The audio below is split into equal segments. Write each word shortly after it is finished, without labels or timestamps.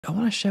I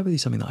want to share with you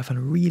something that I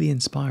found really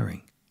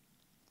inspiring.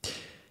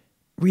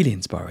 Really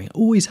inspiring. I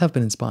always have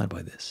been inspired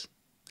by this.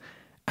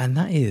 And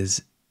that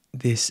is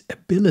this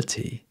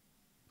ability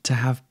to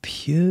have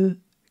pure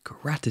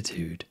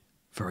gratitude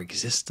for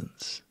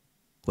existence.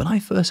 When I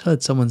first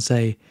heard someone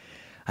say,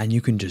 and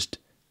you can just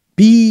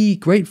be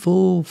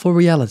grateful for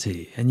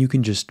reality, and you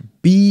can just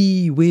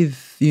be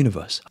with the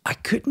universe, I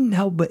couldn't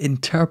help but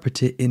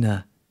interpret it in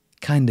a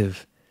kind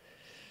of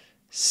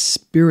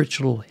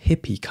spiritual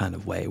hippie kind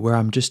of way, where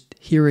I'm just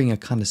hearing a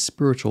kind of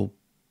spiritual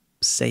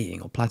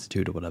saying or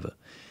platitude or whatever.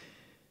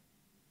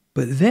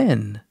 But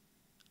then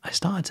I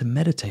started to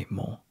meditate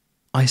more.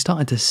 I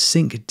started to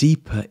sink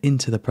deeper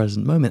into the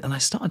present moment, and I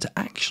started to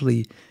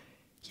actually,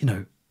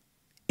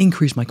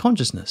 increase my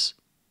consciousness,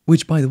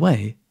 which, by the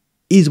way,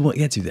 is what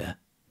gets you there.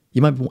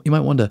 You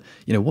might wonder,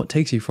 what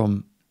takes you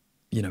from,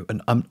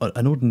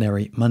 an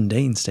ordinary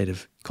mundane state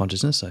of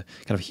consciousness, a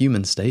kind of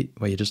human state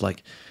where you're just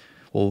like,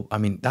 well, I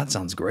mean, that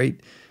sounds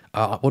great.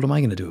 What am I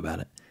going to do about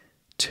it?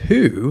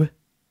 To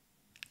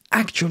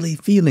actually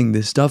feeling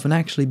this stuff and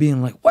actually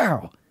being like,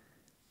 wow,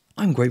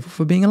 I'm grateful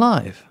for being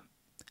alive.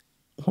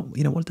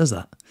 What does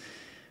that?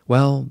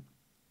 Well,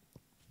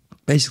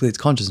 basically it's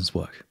consciousness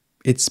work.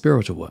 It's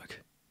spiritual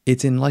work.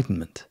 It's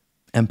enlightenment.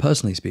 And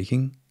personally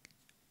speaking,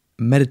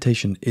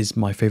 meditation is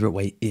my favorite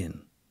way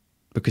in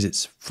because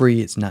it's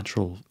free, it's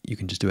natural, you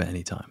can just do it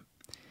anytime.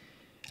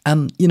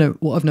 And,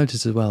 what I've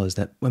noticed as well is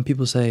that when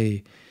people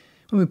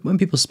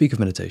speak of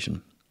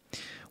meditation,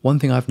 one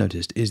thing I've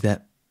noticed is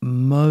that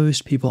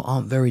most people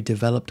aren't very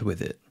developed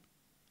with it.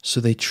 So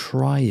they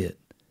try it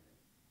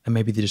and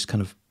maybe they just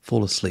kind of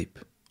fall asleep,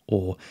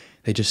 or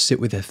they just sit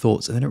with their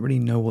thoughts and they don't really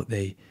know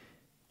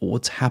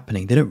what's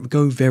happening. They don't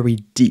go very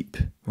deep,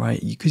 right?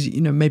 Because,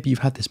 maybe you've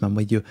had this, man,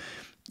 where you're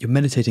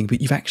meditating,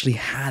 but you've actually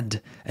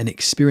had an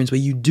experience where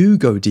you do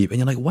go deep and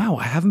you're like, wow,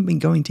 I haven't been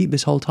going deep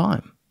this whole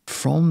time.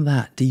 From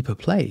that deeper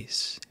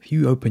place, if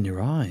you open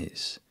your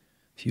eyes,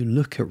 if you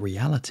look at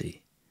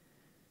reality,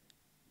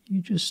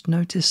 you just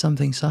notice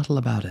something subtle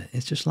about it.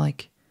 It's just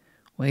like,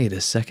 wait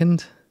a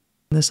second,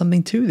 there's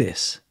something to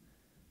this.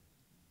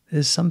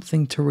 There's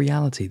something to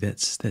reality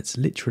that's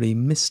literally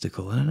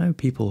mystical. And I know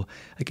people,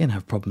 again,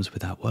 have problems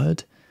with that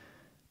word,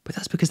 but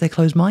that's because they're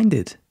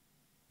closed-minded.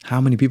 How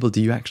many people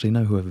do you actually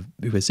know who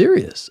are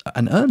serious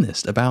and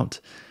earnest about,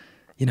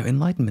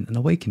 enlightenment and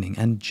awakening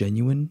and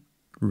genuine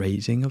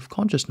raising of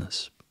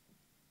consciousness?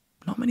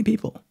 Not many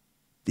people.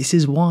 This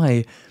is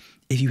why,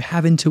 if you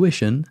have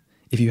intuition,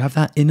 if you have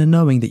that inner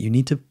knowing that you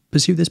need to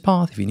pursue this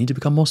path, if you need to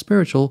become more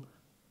spiritual,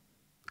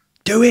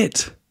 do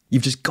it.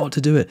 You've just got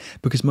to do it,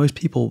 because most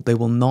people, they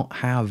will not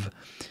have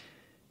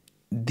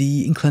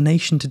the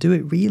inclination to do it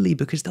really,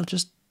 because they'll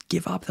just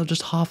give up. They'll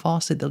just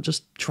half-ass it. They'll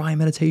just try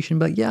meditation.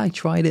 But yeah, I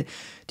tried it.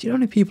 Do you know how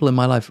many people in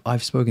my life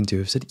I've spoken to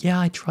have said,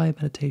 yeah, I tried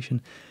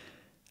meditation?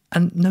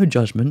 And no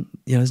judgment,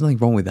 there's nothing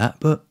wrong with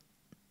that. But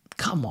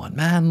come on,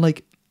 man.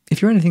 Like,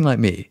 if you're anything like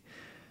me,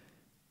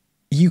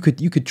 you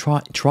could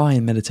try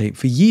and meditate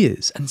for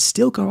years and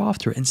still go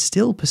after it and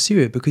still pursue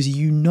it, because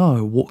you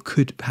know what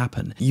could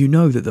happen. You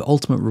know that the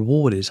ultimate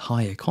reward is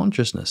higher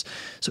consciousness.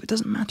 So it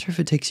doesn't matter if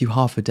it takes you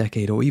half a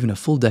decade or even a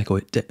full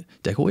decade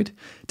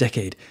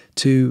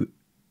to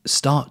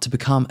start to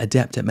become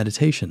adept at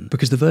meditation,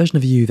 because the version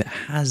of you that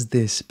has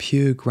this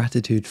pure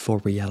gratitude for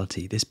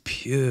reality, this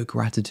pure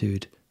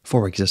gratitude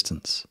for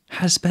existence,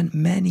 has spent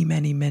many,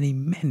 many, many,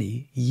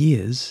 many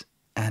years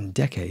and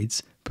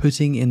decades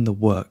putting in the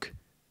work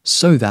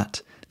so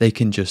that they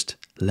can just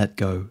let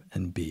go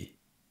and be.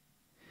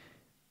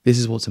 This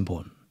is what's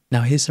important.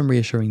 Now, here's some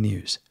reassuring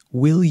news.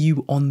 Will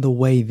you, on the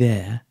way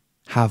there,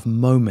 have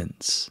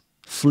moments,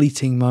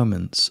 fleeting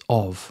moments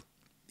of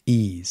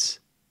ease,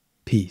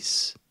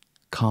 peace,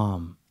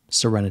 calm,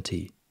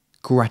 serenity,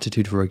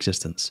 gratitude for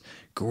existence,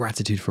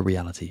 gratitude for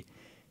reality?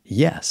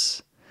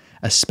 Yes,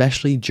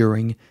 especially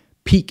during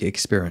peak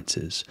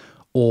experiences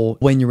or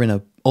when you're in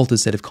an altered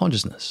state of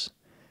consciousness,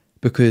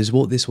 because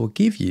what this will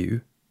give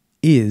you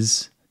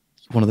is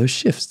one of those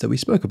shifts that we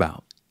spoke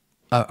about,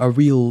 a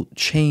real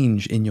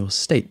change in your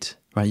state,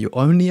 right? You're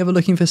only ever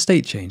looking for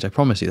state change. I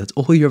promise you, that's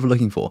all you're ever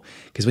looking for.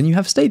 Because when you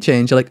have state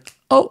change, you're like,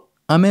 oh,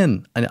 I'm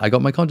in. I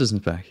got my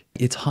consciousness back.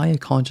 It's higher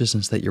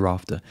consciousness that you're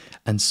after.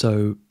 And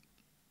so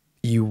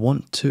you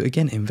want to,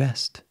 again,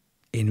 invest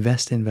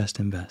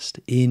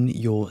in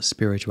your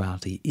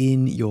spirituality,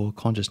 in your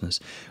consciousness.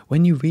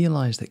 When you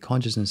realize that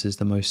consciousness is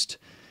the most,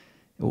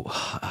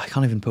 I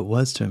can't even put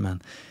words to it,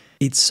 man.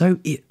 It's so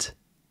it.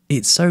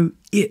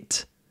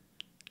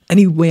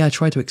 Any way I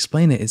try to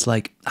explain it, it's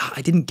like,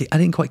 I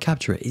didn't quite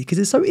capture it, because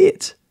it's so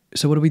it.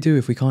 So what do we do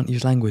if we can't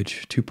use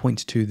language to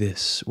point to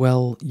this?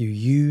 Well, you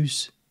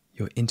use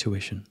your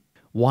intuition.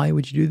 Why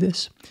would you do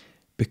this?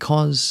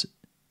 Because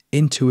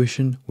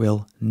intuition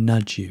will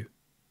nudge you.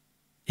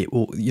 It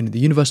will, the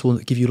universe will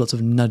give you lots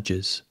of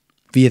nudges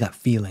via that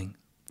feeling,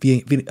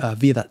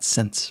 via that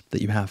sense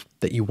that you have,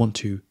 that you want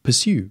to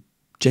pursue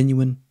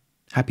genuine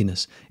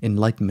happiness,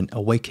 enlightenment,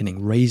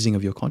 awakening, raising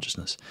of your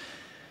consciousness.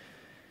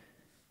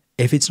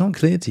 If it's not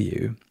clear to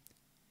you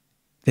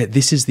that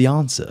this is the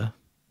answer,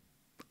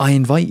 I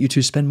invite you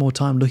to spend more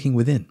time looking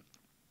within.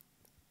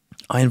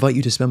 I invite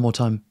you to spend more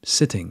time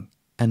sitting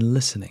and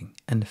listening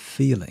and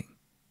feeling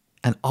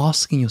and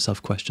asking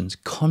yourself questions,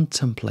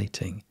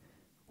 contemplating,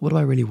 what do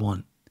I really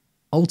want?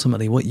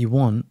 Ultimately, what you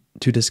want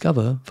to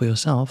discover for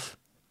yourself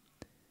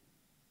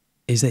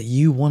is that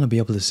you want to be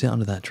able to sit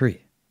under that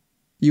tree.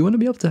 You want to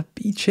be able to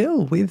be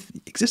chill with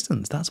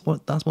existence. That's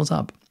what's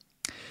up.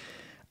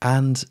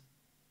 And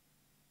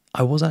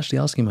I was actually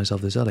asking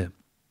myself this earlier.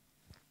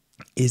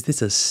 Is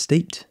this a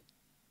state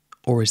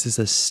or is this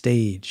a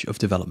stage of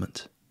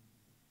development?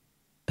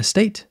 A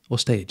state or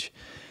stage?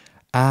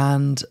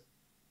 And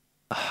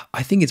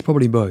I think it's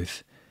probably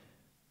both.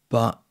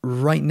 But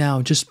right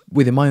now, just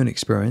within my own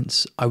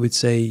experience, I would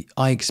say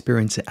I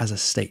experience it as a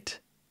state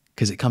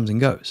because it comes and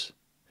goes.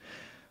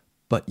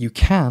 But you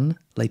can,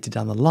 later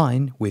down the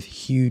line, with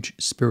huge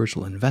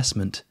spiritual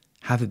investment,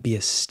 have it be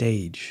a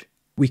stage.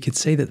 We could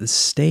say that the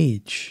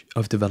stage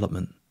of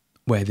development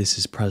where this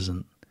is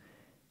present,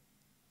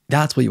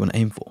 that's what you want to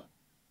aim for.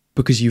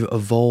 Because you've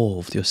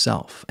evolved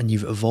yourself and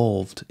you've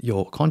evolved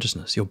your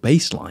consciousness, your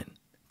baseline,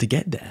 to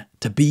get there,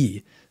 to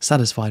be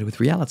satisfied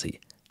with reality.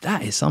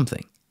 That is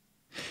something.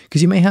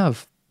 Because you may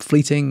have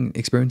fleeting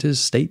experiences,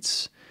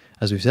 states,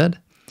 as we've said,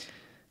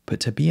 but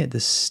to be at the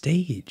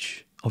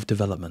stage of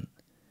development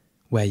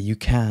where you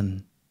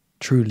can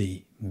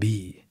truly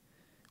be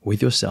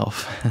with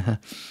yourself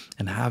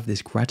and have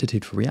this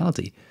gratitude for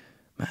reality,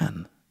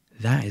 man,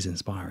 that is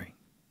inspiring.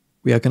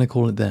 We are going to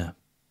call it there.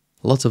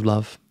 Lots of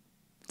love.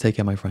 Take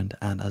care, my friend,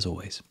 and as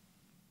always,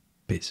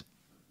 peace.